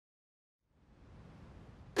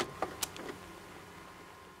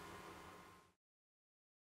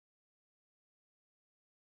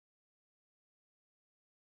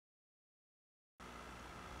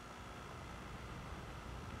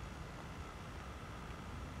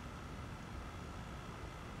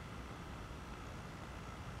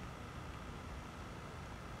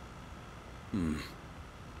You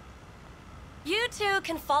two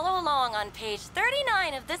can follow along on page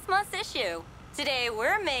 39 of this month's issue. Today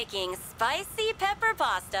we're making spicy pepper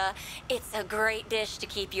pasta. It's a great dish to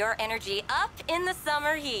keep your energy up in the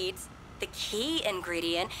summer heat. The key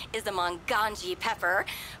ingredient is the manganji pepper.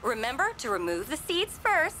 Remember to remove the seeds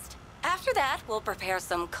first. After that, we'll prepare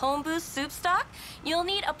some kombu soup stock. You'll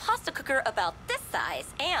need a pasta cooker about this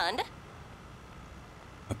size and...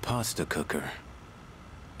 A pasta cooker?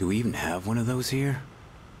 Do we even have one of those here?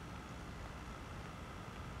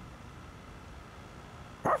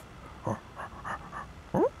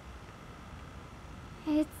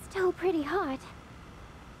 It's still pretty hot.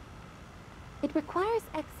 It requires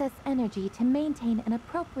excess energy to maintain an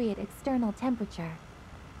appropriate external temperature.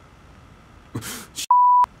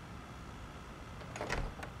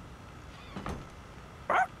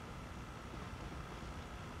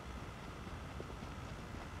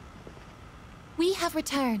 We have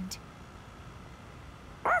returned.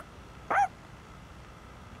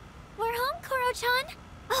 We're home, Koro-chan.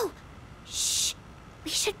 Oh, shh. We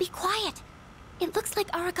should be quiet. It looks like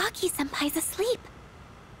Aragaki-senpai's asleep.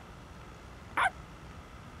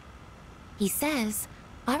 He says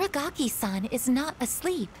Aragaki-san is not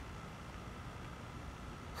asleep.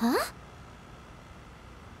 Huh?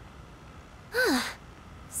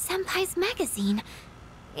 Senpai's magazine.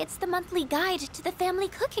 It's the monthly guide to the family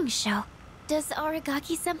cooking show. Does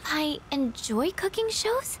Aragaki-senpai enjoy cooking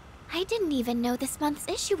shows? I didn't even know this month's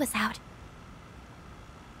issue was out.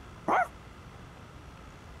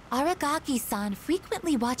 Aragaki-san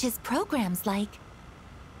frequently watches programs like...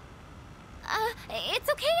 it's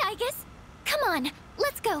okay, I guess. Come on,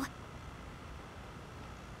 let's go.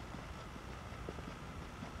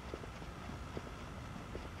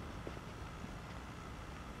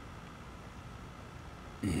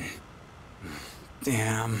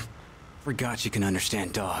 Damn. Forgot you can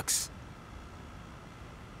understand dogs.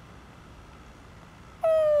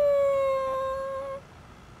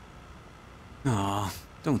 Aw,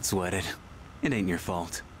 don't sweat it. It ain't your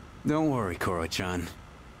fault. Don't worry, Koro-chan.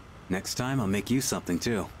 Next time I'll make you something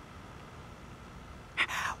too.